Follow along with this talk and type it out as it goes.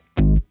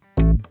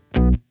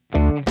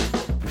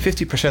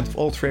50% of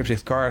all trips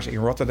with cars in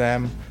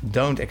Rotterdam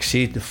don't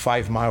exceed the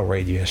 5-mile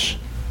radius.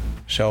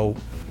 So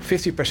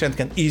 50%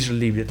 can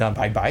easily be done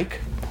by bike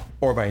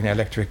or by an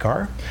electric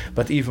car.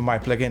 But even my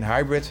plug-in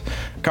hybrid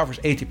covers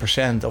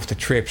 80% of the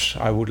trips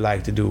I would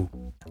like to do.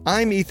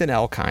 I'm Ethan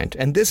Elkind,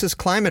 and this is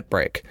Climate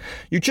Break.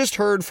 You just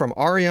heard from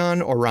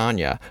Arjan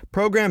Oranje,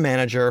 Program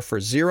Manager for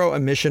Zero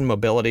Emission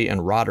Mobility in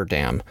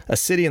Rotterdam, a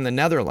city in the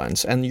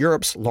Netherlands and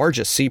Europe's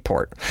largest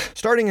seaport.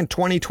 Starting in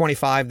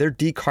 2025, they're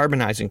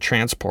decarbonizing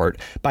transport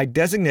by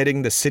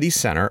designating the city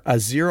center a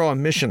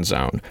zero-emission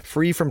zone,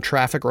 free from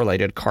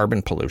traffic-related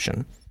carbon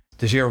pollution.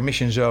 The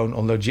zero-emission zone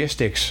on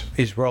logistics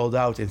is rolled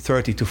out in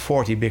 30 to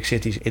 40 big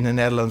cities in the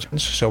Netherlands.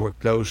 So we're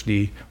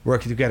closely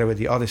working together with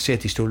the other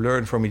cities to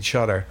learn from each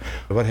other.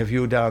 What have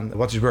you done?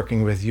 What is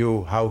working with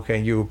you? How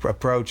can you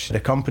approach the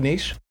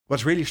companies?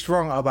 What's really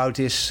strong about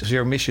this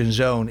zero-emission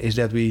zone is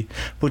that we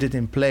put it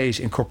in place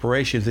in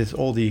cooperation with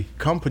all the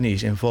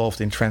companies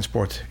involved in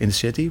transport in the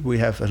city. We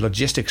have a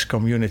logistics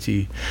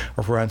community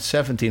of around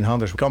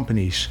 1,700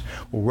 companies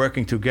who are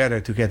working together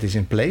to get this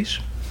in place.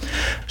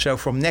 So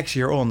from next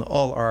year on,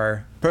 all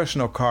our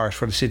personal cars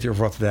for the city of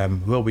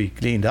Rotterdam will be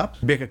cleaned up.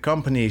 Bigger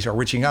companies are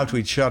reaching out to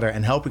each other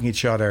and helping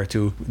each other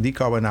to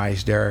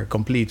decarbonize their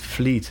complete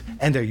fleet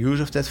and their use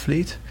of that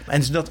fleet.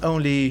 And it's not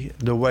only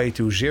the way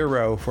to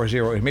zero for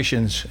zero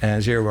emissions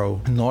and zero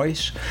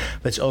noise,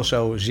 but it's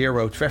also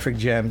zero traffic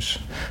jams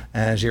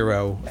and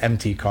zero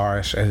empty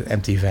cars and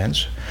empty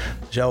vans.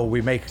 So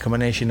we make a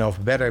combination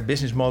of better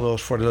business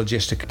models for the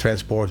logistic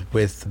transport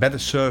with better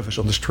service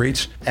on the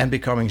streets and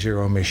becoming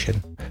zero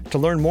emission. To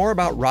learn more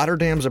about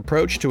Rotterdam's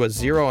approach to a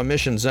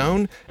zero-emission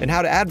zone and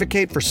how to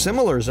advocate for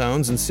similar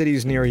zones in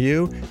cities near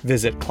you,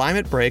 visit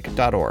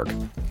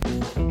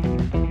climatebreak.org.